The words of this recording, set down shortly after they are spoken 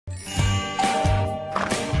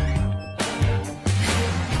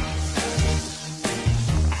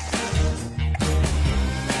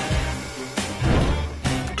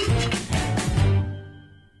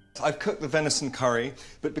I've cooked the venison curry,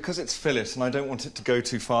 but because it's fillet and I don't want it to go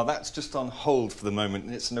too far, that's just on hold for the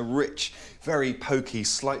moment. It's in a rich, very pokey,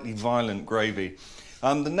 slightly violent gravy.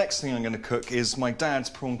 The next thing I'm going to cook is my dad's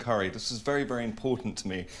prawn curry. This is very, very important to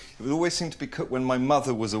me. It would always seem to be cooked when my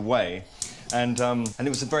mother was away. And it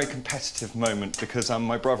was a very competitive moment because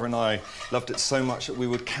my brother and I loved it so much that we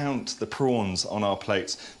would count the prawns on our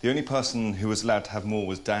plates. The only person who was allowed to have more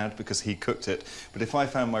was Dad because he cooked it. But if I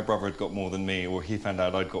found my brother had got more than me or he found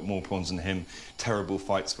out I'd got more prawns than him, terrible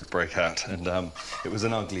fights would break out and it was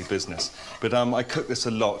an ugly business. But I cook this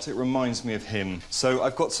a lot. It reminds me of him. So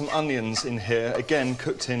I've got some onions in here, again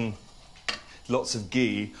cooked in lots of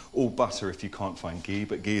ghee, or butter if you can't find ghee,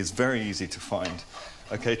 but ghee is very easy to find.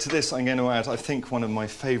 OK, to this I'm going to add, I think, one of my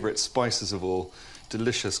favourite spices of all,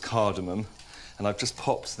 delicious cardamom. And I've just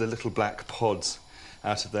popped the little black pods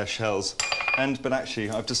out of their shells. But actually,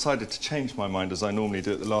 I've decided to change my mind, as I normally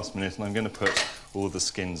do at the last minute, and I'm going to put all the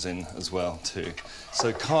skins in as well, too.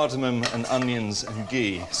 So cardamom and onions and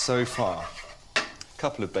ghee so far. A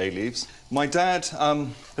couple of bay leaves. My dad, a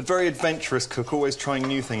very adventurous cook, always trying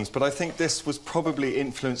new things, but I think this was probably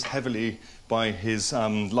influenced heavily by his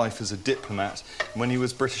life as a diplomat. When he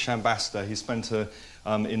was British ambassador, he spent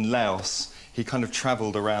in Laos. He kind of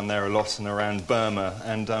travelled around there a lot and around Burma,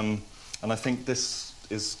 and I think this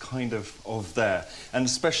is kind of there, and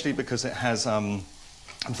especially because it has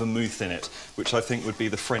vermouth in it, which I think would be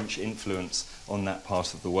the French influence on that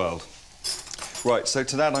part of the world. Right, so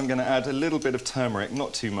to that I'm going to add a little bit of turmeric,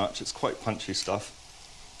 not too much, it's quite punchy stuff.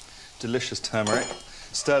 Delicious turmeric.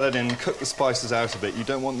 Stir that in, cook the spices out of it. You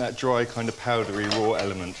don't want that dry, kind of powdery, raw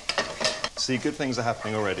element. See, good things are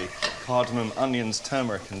happening already. Cardamom, onions,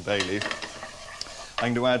 turmeric and bay leaf.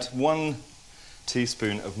 I'm going to add 1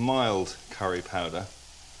 teaspoon of mild curry powder.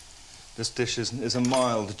 This dish is a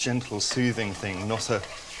mild, gentle, soothing thing, not an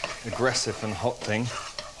aggressive and hot thing.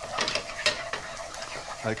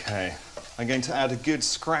 OK. I'm going to add a good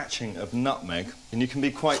scratching of nutmeg, and you can be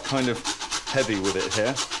quite kind of heavy with it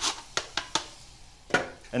here.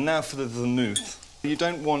 And now for the vermouth. You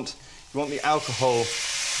want the alcohol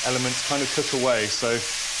elements kind of cook away, so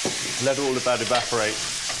let all of that evaporate.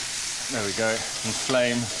 There we go, and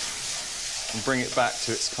flame, and bring it back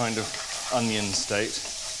to its kind of onion state.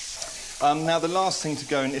 Now the last thing to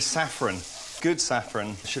go in is saffron. Good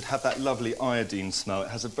saffron should have that lovely iodine smell.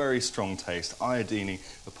 It has a very strong taste, iodine-y,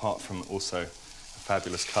 apart from also a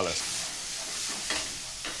fabulous colour.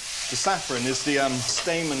 The saffron is the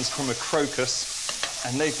stamens from a crocus,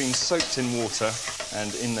 and they've been soaked in water,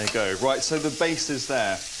 and in they go. Right, so the base is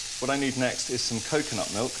there. What I need next is some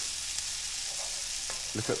coconut milk.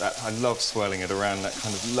 Look at that, I love swirling it around, that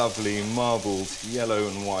kind of lovely marbled yellow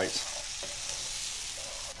and white.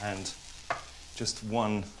 And just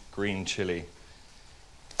 1 green chilli.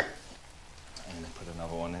 I'm going to put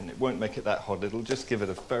another one in. It won't make it that hot, it'll just give it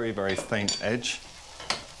a very, very faint edge.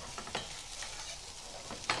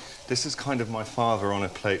 This is kind of my father on a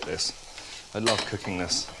plate, this. I love cooking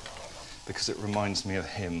this because it reminds me of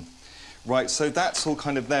him. Right, so that's all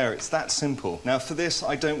kind of there. It's that simple. Now, for this,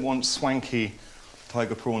 I don't want swanky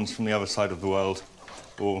tiger prawns from the other side of the world,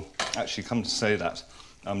 or actually, come to say that,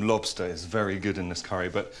 lobster is very good in this curry,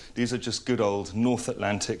 but these are just good old North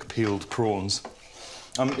Atlantic peeled prawns.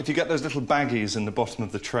 If you get those little baggies in the bottom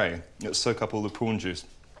of the tray that soak up all the prawn juice,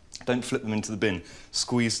 don't flip them into the bin,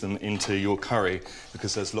 squeeze them into your curry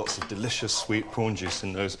because there's lots of delicious sweet prawn juice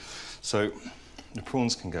in those. So the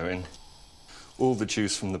prawns can go in. All the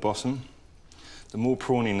juice from the bottom. The more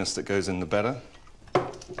prawniness that goes in, the better.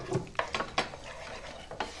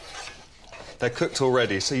 They're cooked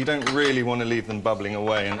already, so you don't really want to leave them bubbling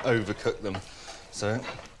away and overcook them. So,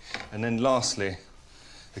 and then lastly,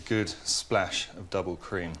 a good splash of double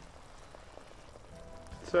cream.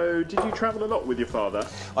 So, did you travel a lot with your father?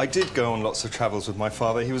 I did go on lots of travels with my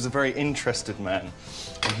father. He was a very interested man,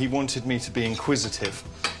 and he wanted me to be inquisitive.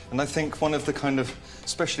 And I think one of the kind of,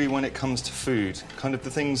 especially when it comes to food, kind of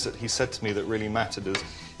the things that he said to me that really mattered is,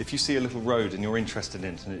 if you see a little road and you're interested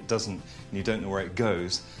in it and it doesn't, and you don't know where it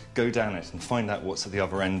goes, go down it and find out what's at the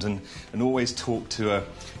other end, and always talk to a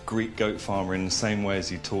Greek goat farmer in the same way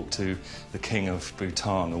as you talk to the king of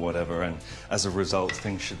Bhutan or whatever, and as a result,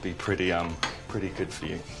 things should be pretty good for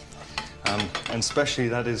you. And especially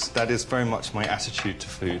that is very much my attitude to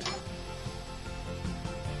food.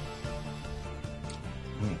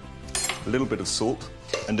 A little bit of salt,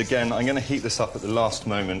 and again, I'm going to heat this up at the last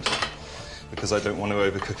moment because I don't want to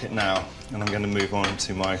overcook it now, and I'm going to move on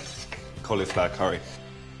to my cauliflower curry.